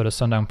for, but a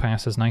Sundown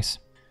Pass is nice.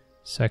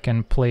 So I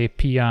can play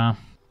Pia,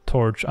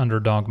 Torch,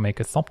 Underdog, make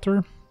a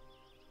Thopter.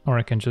 Or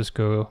I can just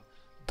go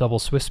double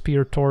Swiss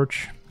Spear,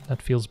 Torch.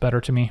 That feels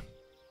better to me.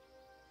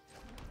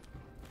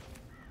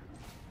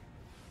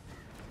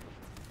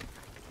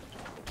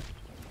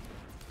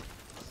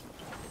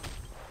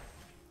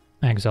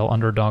 Exile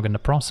Underdog in the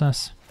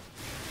process.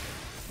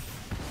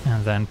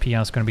 And then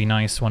Pia is going to be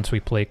nice once we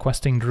play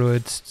Questing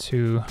Druids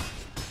to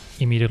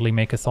immediately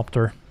make a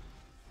Thopter.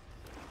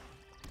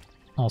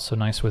 Also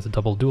nice with a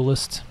double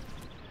Duelist.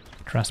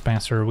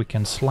 Trespasser we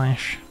can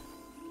slash.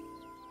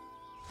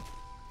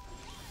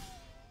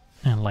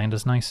 And land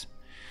is nice.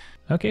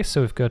 Okay,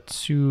 so we've got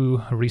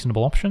 2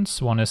 reasonable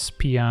options. One is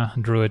Pia,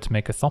 Druid,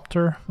 make a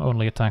Thopter,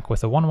 only attack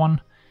with a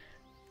 1/1.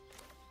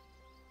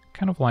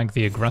 Kind of like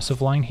the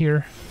aggressive line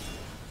here.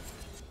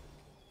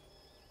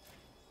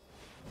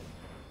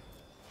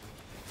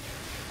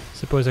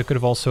 Suppose I could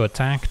have also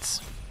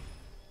attacked,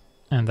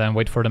 and then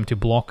wait for them to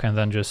block, and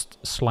then just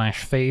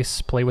slash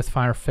face, play with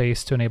fire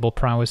face to enable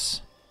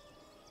prowess.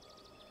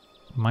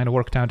 Might have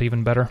worked out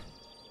even better.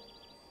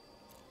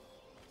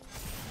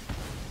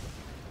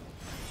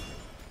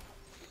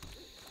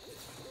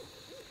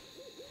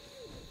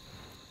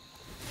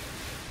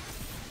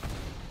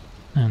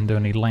 And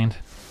don't need land.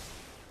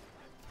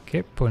 Okay,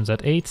 opponent's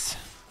at 8.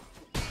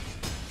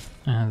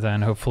 And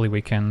then hopefully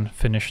we can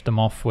finish them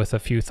off with a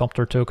few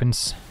Thopter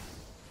tokens.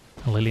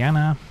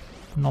 Liliana,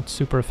 not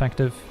super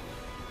effective.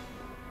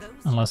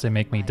 Unless they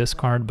make me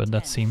discard, but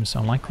that seems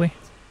unlikely.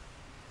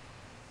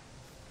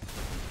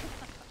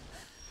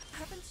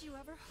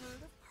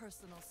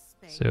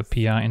 So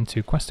Pia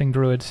into Questing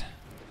Druid.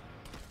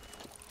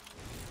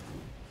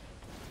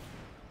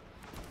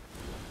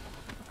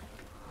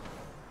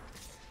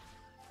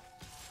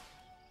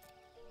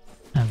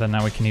 And then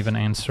now we can even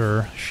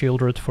answer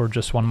Shieldred for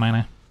just 1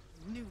 mana.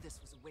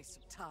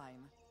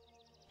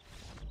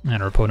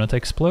 And our opponent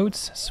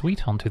explodes.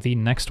 Sweet, on to the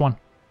next one.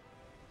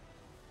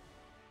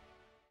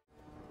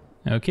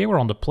 Okay, we're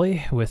on the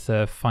play with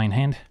a fine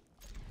hand.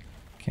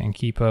 Can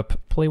keep up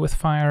Play with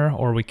Fire,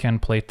 or we can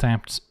play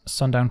tapped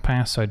Sundown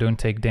Pass so I don't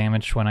take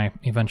damage when I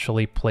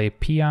eventually play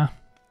Pia.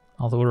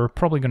 Although we're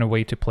probably going to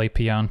wait to play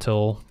Pia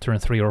until turn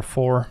 3 or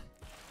 4.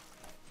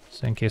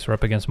 So in case we're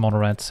up against mono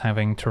reds,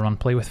 having to run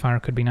Play with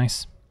Fire could be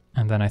nice.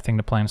 And then I think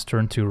the plan's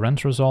turn to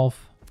Rent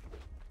Resolve.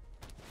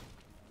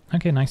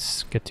 Okay,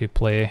 nice. Get to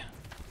play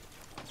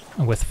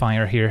with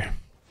Fire here.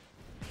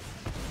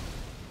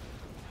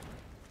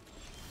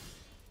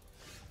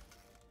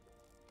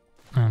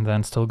 And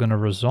then still gonna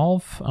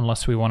resolve,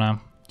 unless we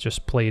wanna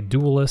just play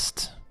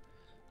Duelist.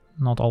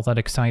 Not all that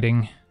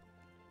exciting.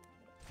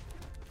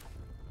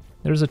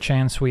 There's a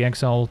chance we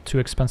exile 2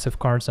 expensive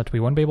cards that we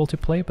won't be able to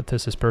play, but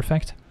this is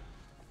perfect.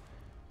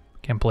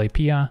 Can play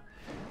Pia,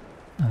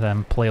 and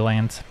then play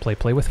land,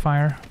 play with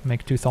Fire,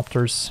 make 2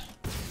 Thopters.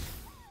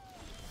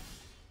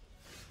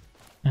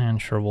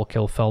 And sure, we'll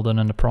kill Feldon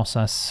in the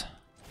process,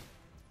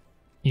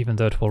 even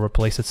though it will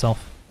replace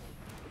itself.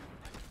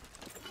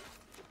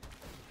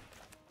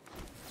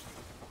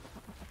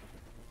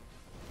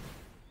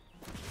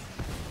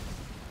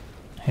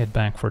 Hit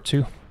back for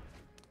 2.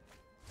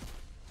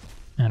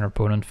 And our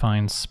opponent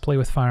finds Play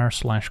with Fire /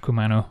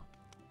 Kumano.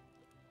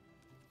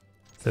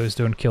 Those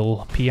don't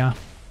kill Pia.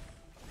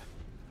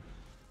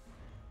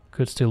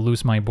 Could still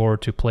lose my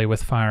board to Play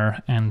with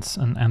Fire and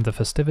the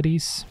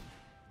Festivities.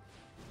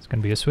 It's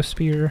gonna be a Swift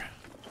Spear.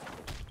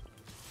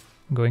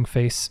 Going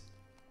face.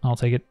 I'll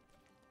take it.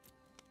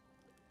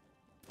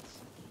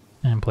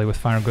 And Play with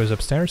Fire goes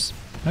upstairs.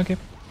 Okay.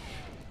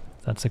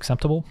 That's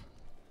acceptable.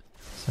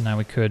 So now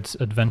we could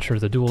adventure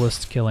the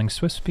Duelist, killing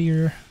Swift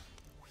Spear.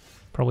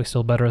 Probably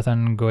still better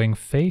than going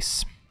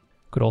face.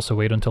 Could also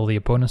wait until the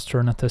opponent's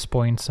turn at this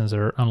point, since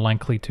they're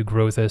unlikely to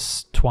grow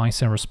this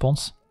twice in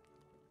response.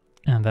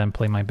 And then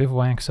play my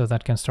Bivouac so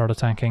that can start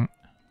attacking.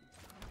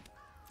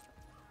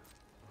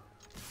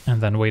 And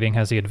then waiting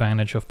has the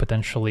advantage of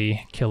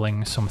potentially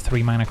killing some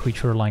 3-mana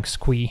creature like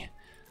Squee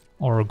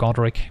or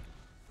Godric.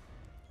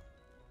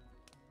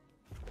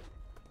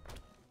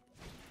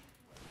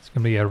 It's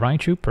gonna be a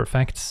Raichu,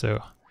 perfect,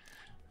 so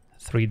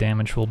 3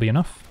 damage will be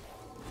enough.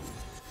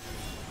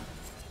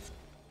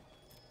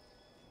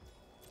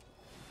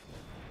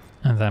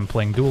 And then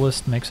playing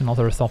Duelist makes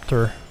another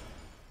Thopter.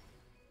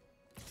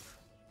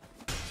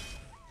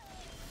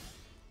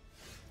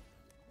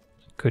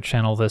 Could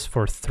channel this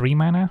for 3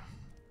 mana.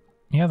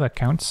 Yeah, that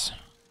counts.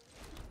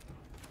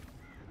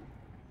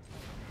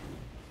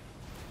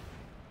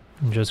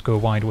 And just go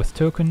wide with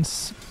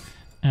tokens.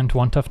 And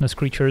 1 toughness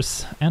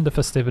creatures, and the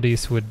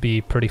Festivities would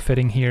be pretty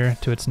fitting here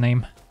to its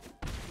name.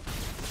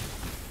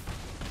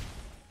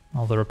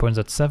 All their opponents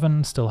at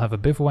 7 still have a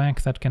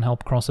Bivouac that can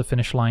help cross the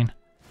finish line.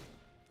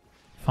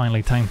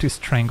 Finally time to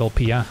strangle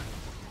Pia.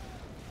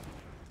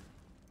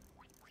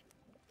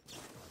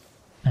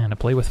 And a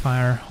Play with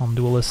Fire on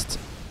Duelist.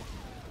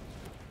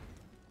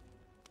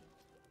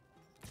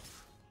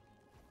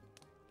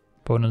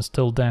 Opponent's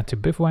still dead to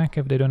Bivouac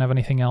if they don't have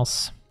anything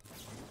else.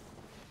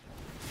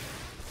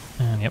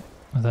 And yep,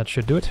 that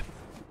should do it.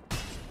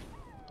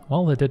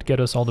 Well, it did get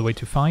us all the way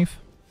to 5.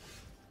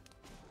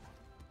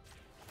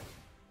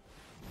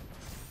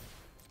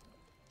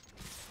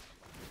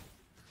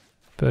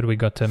 But we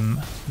got them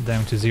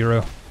down to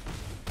 0.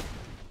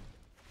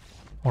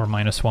 Or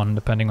 -1,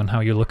 depending on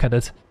how you look at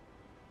it.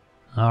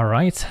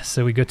 Alright,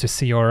 so we got to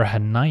see our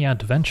Naya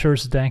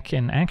Adventures deck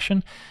in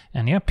action,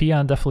 and yeah,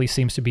 Pia definitely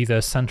seems to be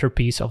the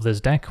centerpiece of this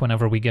deck.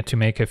 Whenever we get to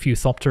make a few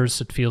Thopters,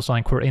 it feels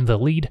like we're in the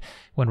lead.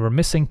 When we're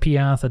missing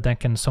Pia, the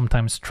deck can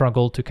sometimes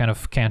struggle to kind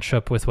of catch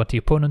up with what the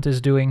opponent is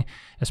doing,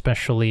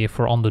 especially if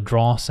we're on the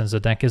draw, since the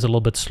deck is a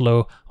little bit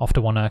slow.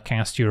 Often want to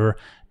cast your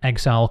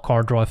exile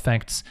card draw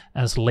effects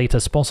as late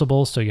as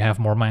possible, so you have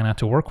more mana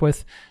to work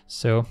with.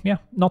 So yeah,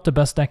 not the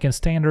best deck in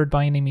Standard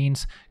by any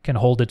means, can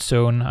hold its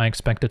own. I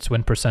expect its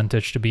win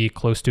percentage to be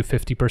close to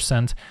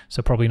 50%,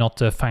 so probably not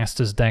the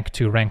fastest deck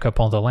to rank up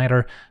on the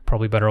ladder.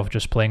 Probably better off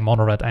just playing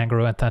mono red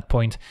aggro at that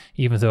point,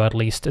 even though at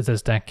least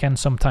this deck can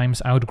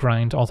sometimes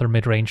outgrind other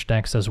mid-range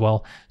decks as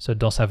well, so it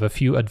does have a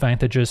few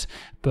advantages.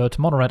 But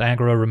mono red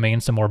aggro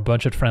remains a more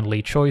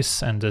budget-friendly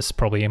choice, and is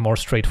probably more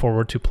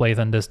straightforward to play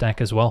than this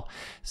deck as well.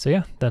 So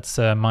yeah, that's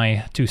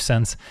my 2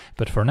 cents.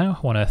 But for now,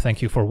 I want to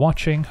thank you for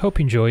watching, hope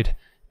you enjoyed,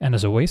 and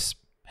as always,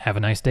 have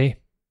a nice day.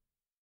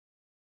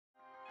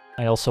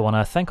 I also want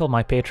to thank all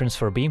my patrons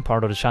for being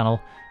part of the channel,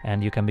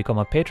 and you can become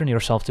a patron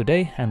yourself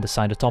today and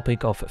decide the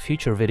topic of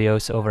future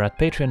videos over at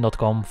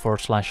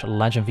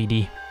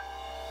patreon.com/legendvd.